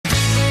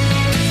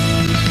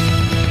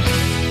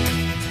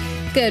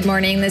Good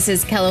morning. This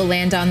is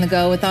KELOLAND on the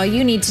go with all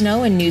you need to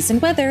know in news and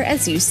weather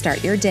as you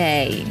start your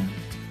day.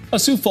 A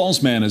Sioux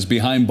Falls man is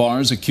behind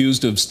bars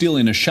accused of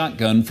stealing a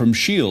shotgun from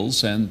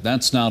Shields, and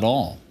that's not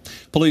all.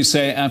 Police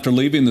say after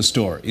leaving the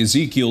store,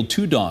 Ezekiel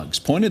Two Dogs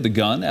pointed the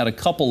gun at a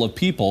couple of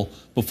people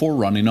before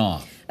running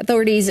off.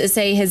 Authorities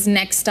say his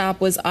next stop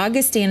was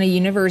Augustana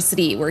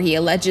University, where he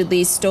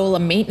allegedly stole a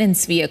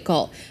maintenance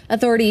vehicle.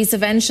 Authorities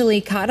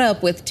eventually caught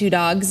up with Two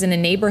Dogs in a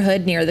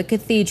neighborhood near the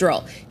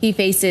cathedral. He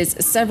faces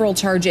several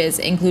charges,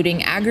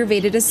 including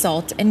aggravated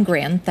assault and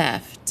grand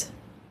theft.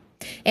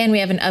 And we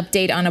have an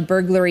update on a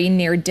burglary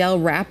near Del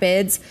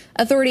Rapids.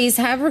 Authorities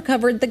have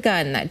recovered the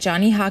gun that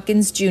Johnny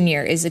Hawkins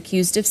Jr. is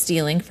accused of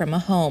stealing from a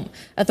home.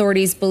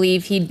 Authorities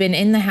believe he'd been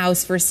in the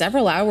house for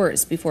several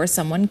hours before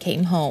someone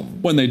came home.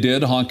 When they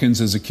did, Hawkins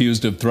is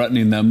accused of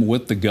threatening them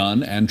with the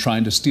gun and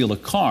trying to steal a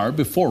car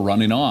before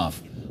running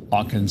off.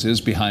 Hawkins is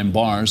behind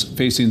bars,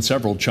 facing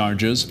several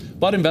charges,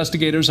 but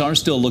investigators are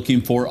still looking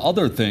for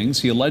other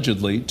things he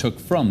allegedly took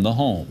from the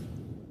home.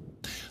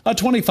 A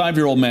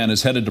 25-year-old man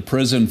is headed to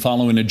prison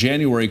following a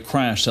January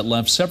crash that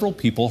left several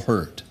people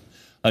hurt.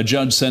 A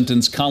judge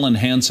sentenced Colin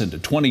Hansen to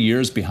 20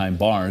 years behind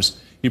bars.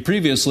 He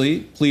previously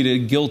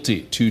pleaded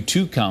guilty to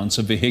 2 counts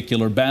of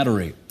vehicular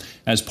battery.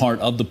 As part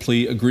of the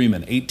plea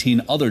agreement,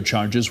 18 other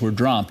charges were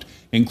dropped,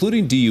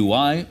 including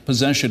DUI,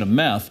 possession of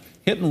meth,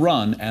 hit and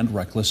run, and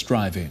reckless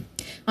driving.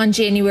 On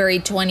January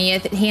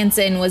 20th,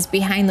 Hansen was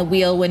behind the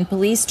wheel when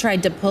police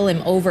tried to pull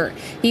him over.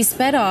 He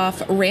sped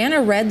off, ran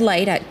a red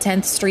light at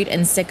 10th Street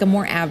and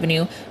Sycamore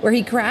Avenue, where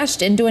he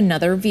crashed into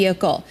another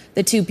vehicle.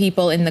 The 2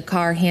 people in the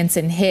car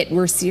Hansen hit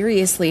were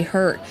seriously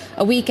hurt.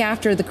 A week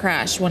after the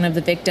crash, one of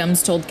the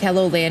victims told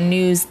KELOLAND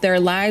News their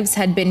lives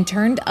had been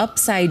turned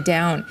upside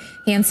down.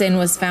 Hansen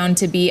was found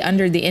to be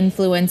under the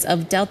influence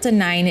of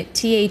Delta-9,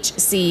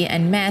 THC,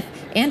 and meth,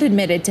 and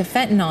admitted to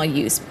fentanyl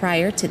use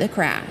prior to the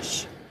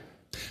crash.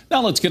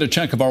 Now let's get a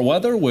check of our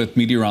weather with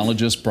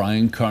meteorologist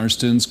Brian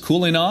Karstens.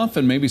 Cooling off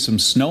and maybe some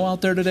snow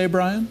out there today,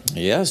 Brian?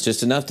 Yes,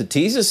 just enough to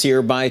tease us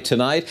here by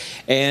tonight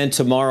and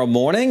tomorrow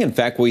morning. In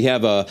fact, we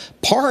have a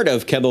part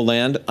of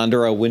KELOLAND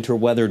under a winter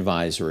weather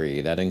advisory.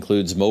 That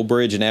includes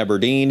Mobridge and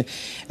Aberdeen.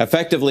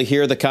 Effectively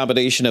here, the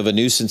combination of a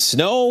nuisance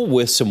snow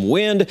with some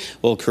wind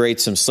will create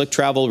some slick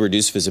travel,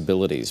 reduce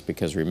visibilities.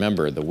 Because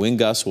remember, the wind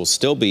gusts will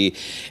still be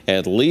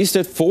at least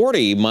at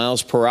 40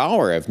 miles per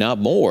hour, if not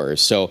more.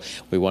 So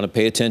we want to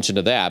pay attention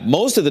to that.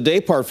 Most of the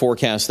day part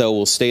forecast, though,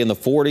 will stay in the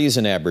 40s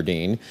in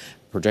Aberdeen,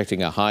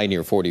 projecting a high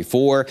near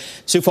 44.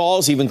 Sioux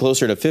Falls even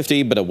closer to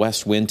 50, but a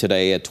west wind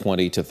today at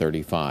 20 to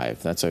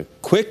 35. That's a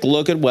quick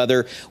look at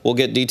weather. We'll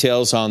get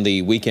details on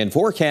the weekend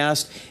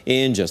forecast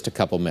in just a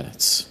couple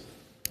minutes.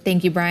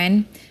 Thank you,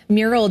 Brian.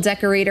 Mural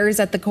decorators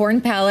at the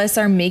Corn Palace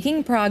are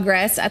making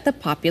progress at the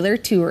popular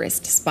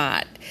tourist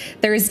spot.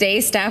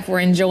 Thursday, staff were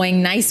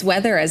enjoying nice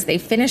weather as they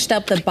finished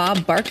up the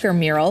Bob Barker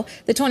mural.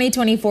 The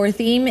 2024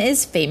 theme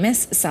is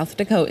Famous South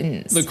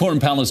Dakotans. The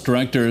Corn Palace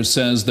director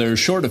says they're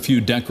short a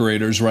few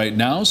decorators right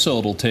now, so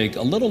it'll take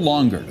a little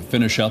longer to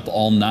finish up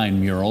all 9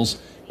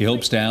 murals. He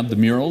hopes to have the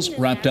murals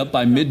wrapped up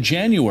by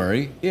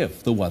mid-January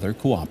if the weather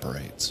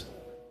cooperates.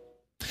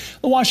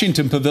 The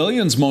Washington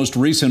Pavilion's most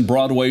recent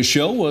Broadway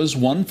show was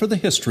one for the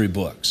history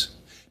books.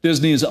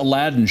 Disney's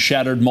Aladdin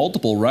shattered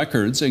multiple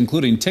records,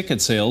 including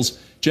ticket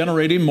sales,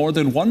 generating more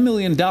than $1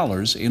 million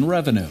in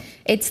revenue.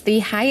 It's the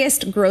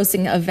highest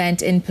grossing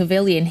event in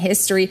Pavilion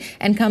history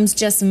and comes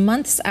just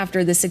months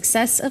after the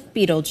success of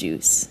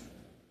Beetlejuice.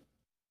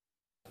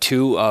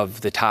 2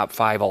 of the top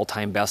 5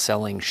 all-time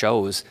best-selling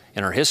shows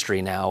in our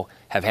history now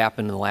have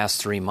happened in the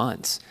last 3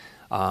 months.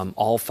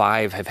 All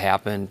 5 have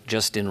happened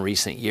just in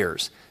recent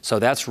years. So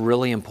that's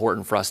really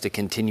important for us to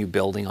continue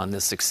building on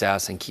this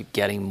success and keep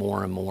getting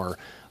more and more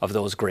of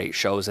those great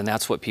shows. And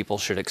that's what people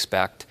should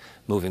expect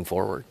moving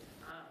forward.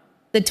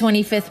 The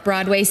 25th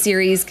Broadway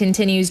series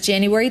continues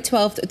January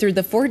 12th through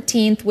the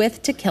 14th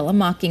with To Kill a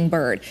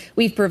Mockingbird.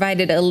 We've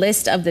provided a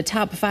list of the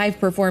top 5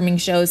 performing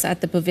shows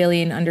at the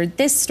Pavilion under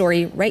this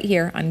story right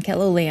here on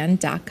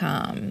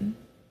KELOLAND.com.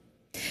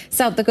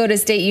 South Dakota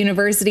State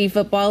University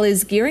football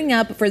is gearing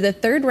up for the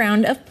 3rd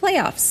round of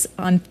playoffs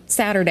on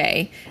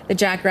Saturday. The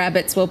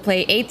Jackrabbits will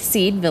play 8th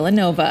seed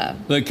Villanova.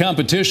 The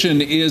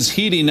competition is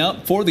heating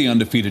up for the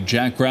undefeated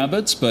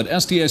Jackrabbits, but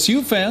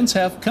SDSU fans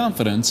have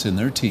confidence in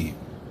their team.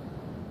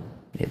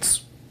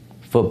 It's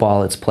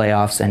football, it's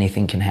playoffs,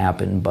 anything can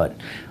happen, but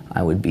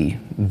I would be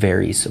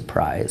very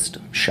surprised,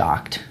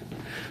 shocked,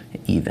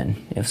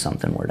 even if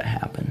something were to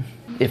happen.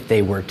 If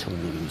they were to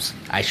lose,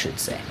 I should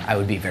say, I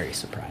would be very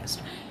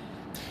surprised.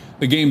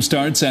 The game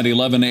starts at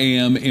 11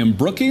 a.m. in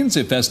Brookings.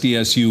 If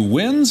SDSU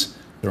wins,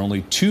 they're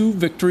only 2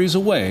 victories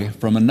away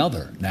from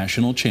another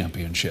national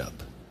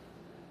championship.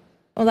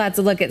 Well, that's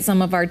a look at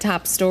some of our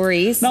top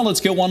stories. Now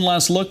let's get one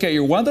last look at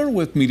your weather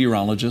with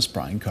meteorologist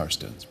Brian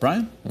Karstens.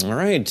 Brian? All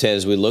right,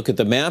 as we look at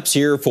the maps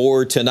here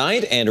for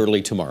tonight and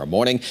early tomorrow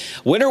morning,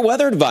 winter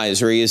weather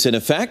advisory is in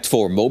effect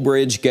for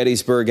Mobridge,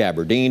 Gettysburg,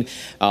 Aberdeen.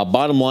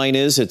 Bottom line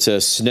is it's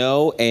a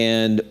snow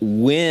and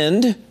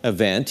wind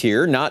event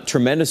here. Not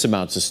tremendous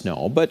amounts of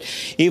snow, but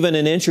even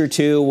an inch or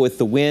two with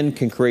the wind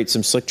can create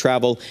some slick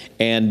travel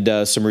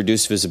and some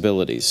reduced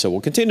visibility. So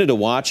we'll continue to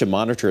watch and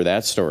monitor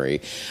that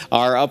story.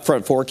 Our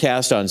upfront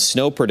forecast on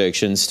snow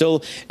predictions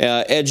still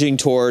edging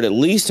toward at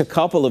least a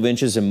couple of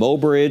inches in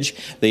Mobridge.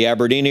 The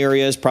Aberdeen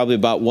area is probably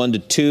about 1 to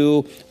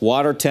 2.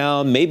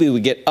 Watertown, maybe we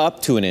get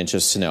up to an inch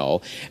of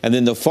snow. And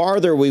then the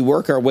farther we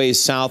work our way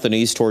south and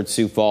east towards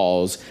Sioux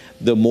Falls,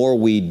 the more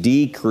we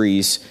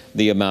decrease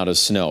the amount of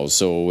snow.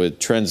 So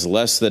it trends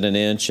less than an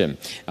inch, and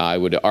I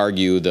would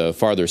argue the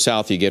farther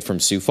south you get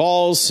from Sioux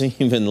Falls,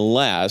 even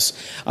less.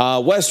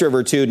 West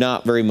River, too,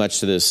 not very much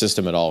to this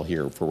system at all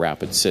here for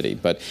Rapid City.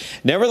 But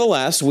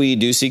nevertheless, we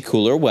do see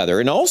cooler weather,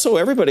 and also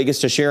everybody gets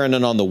to share in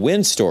on the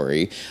wind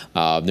story.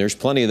 There's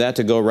plenty of that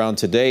to go around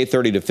today,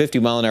 30 to 50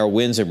 mile an hour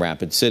winds in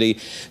Rapid City.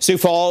 Sioux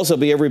Falls will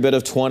be every bit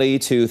of 20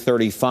 to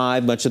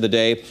 35 much of the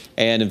day,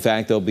 and in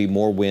fact, there'll be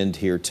more wind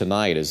here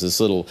tonight as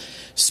this little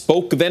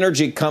spoke of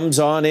energy comes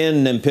on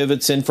in and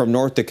pivots in from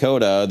North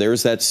Dakota.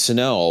 There's that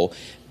snow.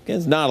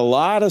 It's not a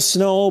lot of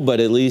snow,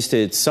 but at least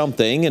it's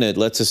something, and it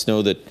lets us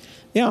know that,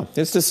 yeah,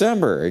 it's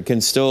December. It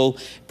can still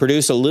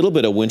produce a little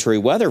bit of wintry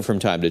weather from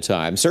time to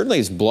time. Certainly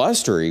it's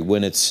blustery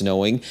when it's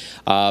snowing.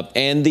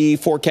 And the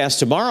forecast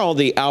tomorrow,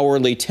 the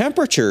hourly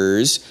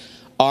temperatures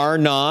are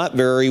not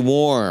very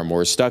warm.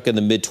 We're stuck in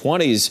the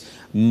mid-20s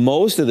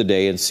most of the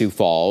day in Sioux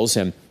Falls,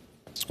 and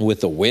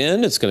with the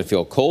wind, it's going to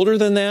feel colder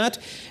than that.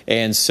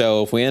 And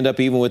so if we end up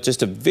even with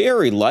just a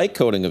very light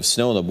coating of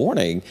snow in the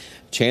morning,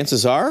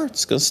 chances are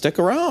it's going to stick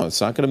around.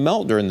 It's not going to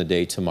melt during the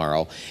day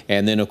tomorrow.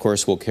 And then, of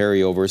course, we'll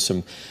carry over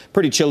some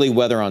pretty chilly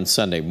weather on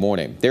Sunday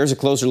morning. There's a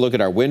closer look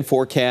at our wind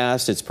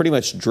forecast. It's pretty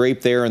much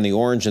draped there in the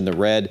orange and the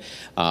red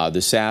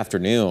this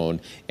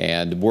afternoon.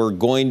 And we're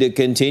going to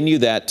continue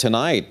that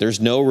tonight. There's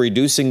no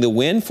reducing the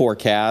wind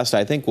forecast.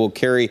 I think we'll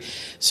carry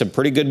some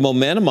pretty good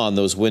momentum on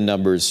those wind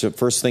numbers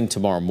first thing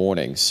tomorrow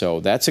morning. So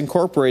that's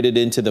incorporated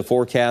into the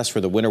forecast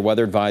for the winter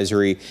weather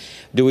advisory.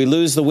 Do we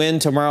lose the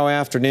wind tomorrow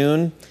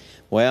afternoon?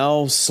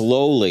 Well,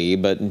 slowly,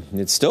 but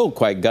it's still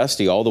quite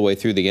gusty all the way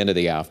through the end of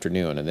the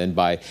afternoon. And then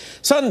by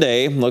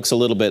Sunday, looks a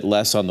little bit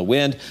less on the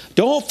wind.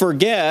 Don't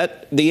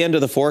forget the end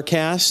of the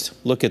forecast.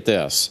 Look at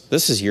this.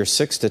 This is your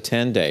 6 to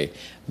 10 day.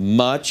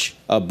 Much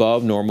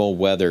above normal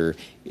weather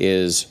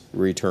is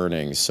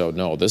returning. So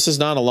no, this is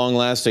not a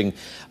long-lasting,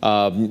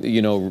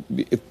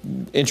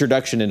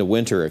 introduction into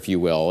winter, if you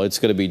will. It's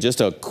going to be just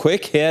a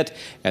quick hit,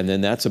 and then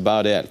that's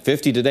about it.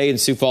 50 today in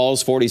Sioux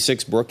Falls,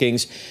 46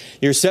 Brookings.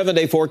 Your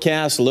 7-day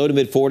forecast, low to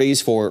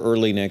mid-40s for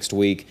early next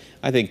week.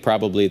 I think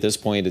probably at this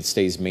point it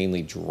stays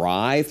mainly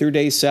dry through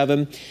day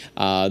 7.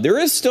 There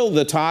is still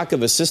the talk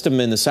of a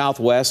system in the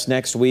southwest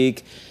next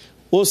week.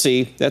 We'll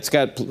see. That's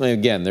got,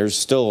 again, there's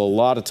still a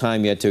lot of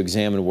time yet to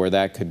examine where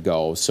that could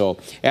go. So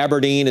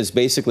Aberdeen is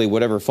basically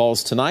whatever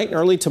falls tonight and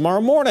early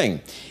tomorrow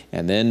morning.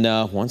 And then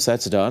once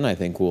that's done, I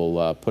think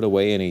we'll put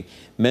away any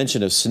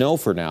mention of snow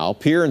for now.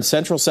 Pierre in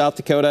central South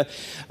Dakota,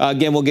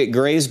 again, will get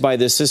grazed by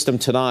this system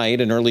tonight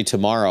and early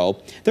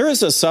tomorrow. There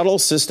is a subtle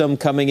system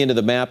coming into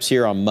the maps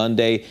here on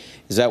Monday.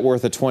 Is that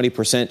worth a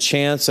 20%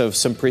 chance of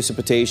some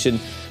precipitation?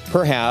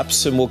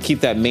 Perhaps, and we'll keep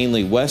that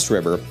mainly West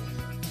River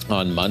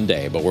on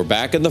Monday. But we're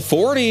back in the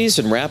 40s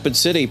in Rapid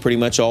City pretty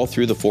much all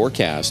through the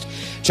forecast.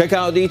 Check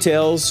out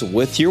details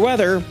with your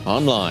weather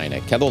online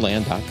at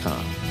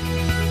KELOLAND.com.